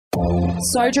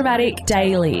So Dramatic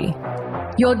Daily.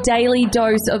 Your daily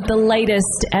dose of the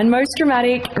latest and most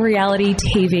dramatic reality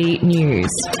TV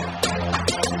news.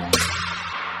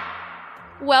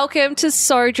 Welcome to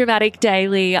So Dramatic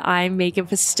Daily. I'm Megan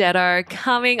Festetto.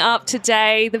 Coming up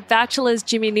today, The Bachelor's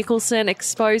Jimmy Nicholson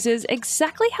exposes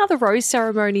exactly how the rose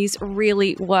ceremonies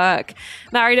really work.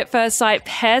 Married at First Sight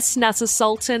pest Nasser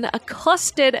Sultan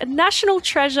accosted national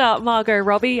treasure Margot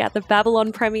Robbie at the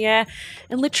Babylon premiere,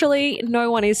 and literally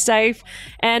no one is safe.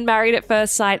 And Married at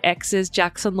First Sight exes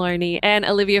Jackson Loney and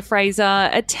Olivia Fraser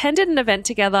attended an event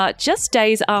together just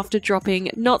days after dropping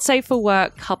not safe for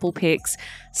work couple pics.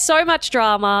 So much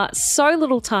drama, so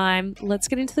little time. Let's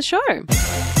get into the show.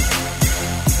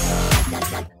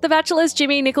 The Bachelor's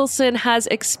Jimmy Nicholson has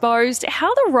exposed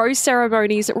how the rose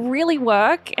ceremonies really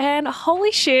work, and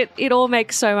holy shit, it all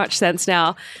makes so much sense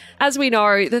now. As we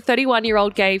know, the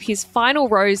 31-year-old gave his final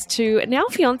rose to now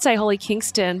fiancée Holly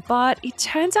Kingston, but it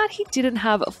turns out he didn't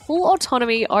have full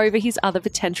autonomy over his other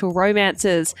potential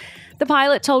romances. The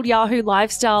pilot told Yahoo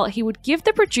Lifestyle he would give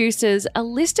the producers a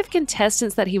list of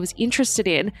contestants that he was interested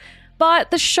in,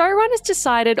 but the showrunners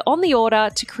decided on the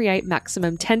order to create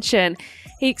maximum tension.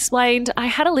 He explained, "I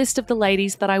had a list of the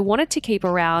ladies that I wanted to keep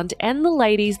around and the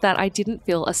ladies that I didn't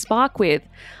feel a spark with.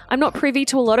 I'm not privy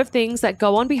to a lot of things that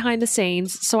go on behind the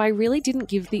scenes, so I really didn't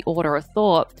give the order a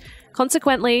thought.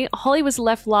 Consequently, Holly was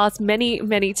left last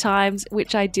many times,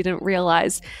 which I didn't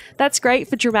realise. That's great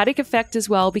for dramatic effect as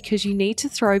well because you need to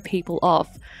throw people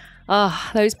off."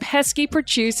 Those pesky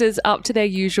producers up to their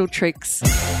usual tricks.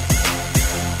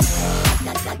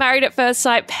 Married at First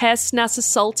Sight pest Nasser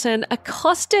Sultan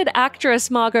accosted actress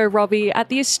Margot Robbie at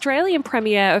the Australian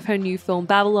premiere of her new film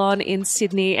Babylon in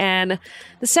Sydney, and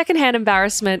the secondhand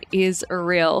embarrassment is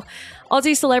real.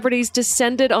 Aussie celebrities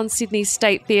descended on Sydney's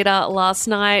State Theatre last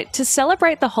night to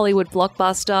celebrate the Hollywood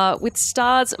blockbuster, with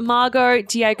stars Margot,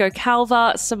 Diego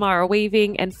Calva, Samara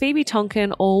Weaving and Phoebe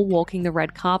Tonkin all walking the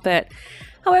red carpet.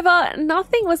 However,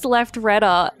 nothing was left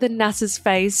redder than Nasser's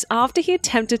face after he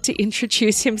attempted to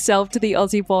introduce himself to the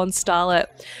Aussie-born starlet.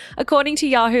 According to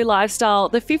Yahoo Lifestyle,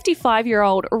 the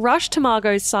 55-year-old rushed to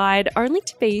Margot's side only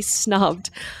to be snubbed.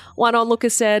 One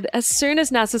onlooker said, as soon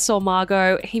as Nasser saw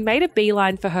Margot, he made a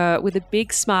beeline for her with a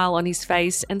big smile on his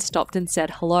face and stopped and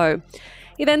said hello.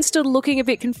 He then stood looking a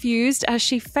bit confused as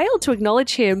she failed to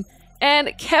acknowledge him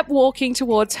and kept walking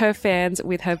towards her fans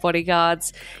with her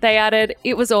bodyguards. They added,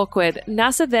 "It was awkward.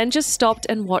 Nasser then just stopped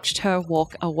and watched her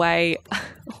walk away."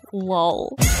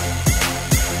 Lol.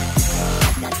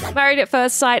 Married at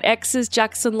First Sight exes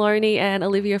Jackson Loney and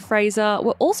Olivia Fraser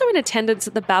were also in attendance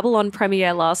at the Babylon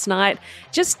premiere last night,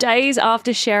 just days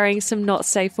after sharing some not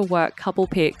safe for work couple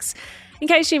pics. In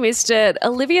case you missed it,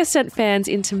 Olivia sent fans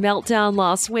into meltdown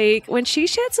last week when she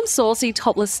shared some saucy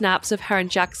topless snaps of her and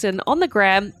Jackson on the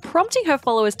gram, prompting her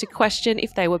followers to question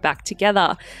if they were back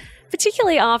together,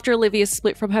 particularly after Olivia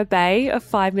split from her bae of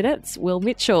 5 minutes, Will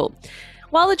Mitchell.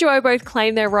 While the duo both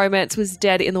claimed their romance was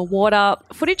dead in the water,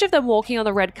 footage of them walking on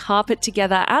the red carpet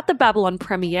together at the Babylon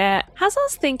premiere has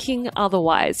us thinking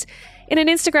otherwise. In an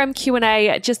Instagram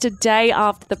Q&A just a day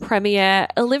after the premiere,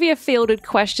 Olivia fielded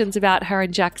questions about her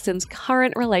and Jackson's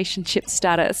current relationship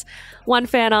status. One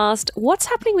fan asked, "What's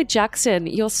happening with Jackson?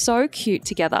 You're so cute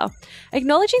together."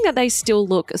 Acknowledging that they still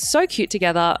look so cute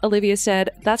together, Olivia said,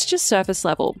 "That's just surface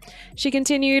level." She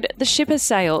continued, "The ship has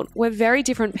sailed. We're very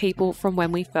different people from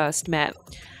when we first met."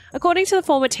 According to the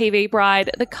former TV bride,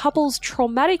 the couple's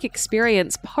traumatic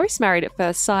experience post-Married at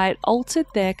First Sight altered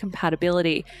their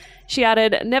compatibility. She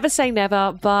added, "Never say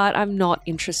never, but I'm not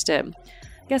interested."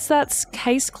 Guess that's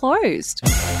case closed.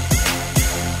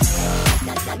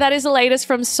 That is the latest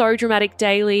from So Dramatic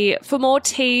Daily. For more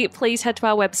tea, please head to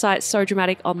our website,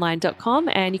 sodramaticonline.com,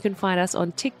 and you can find us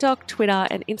on TikTok, Twitter,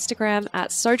 and Instagram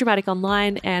at So Dramatic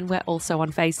Online, and we're also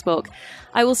on Facebook.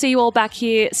 I will see you all back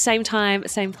here, same time,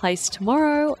 same place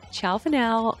tomorrow. Ciao for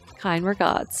now. Kind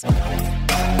regards.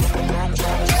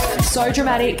 So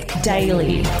Dramatic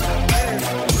Daily.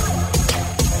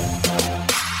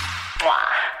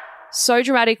 So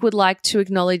Dramatic would like to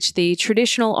acknowledge the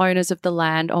traditional owners of the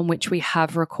land on which we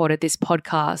have recorded this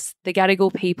podcast, the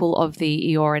Gadigal people of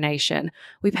the Eora Nation.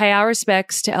 We pay our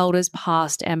respects to elders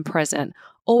past and present.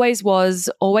 Always was,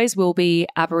 always will be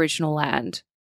Aboriginal land.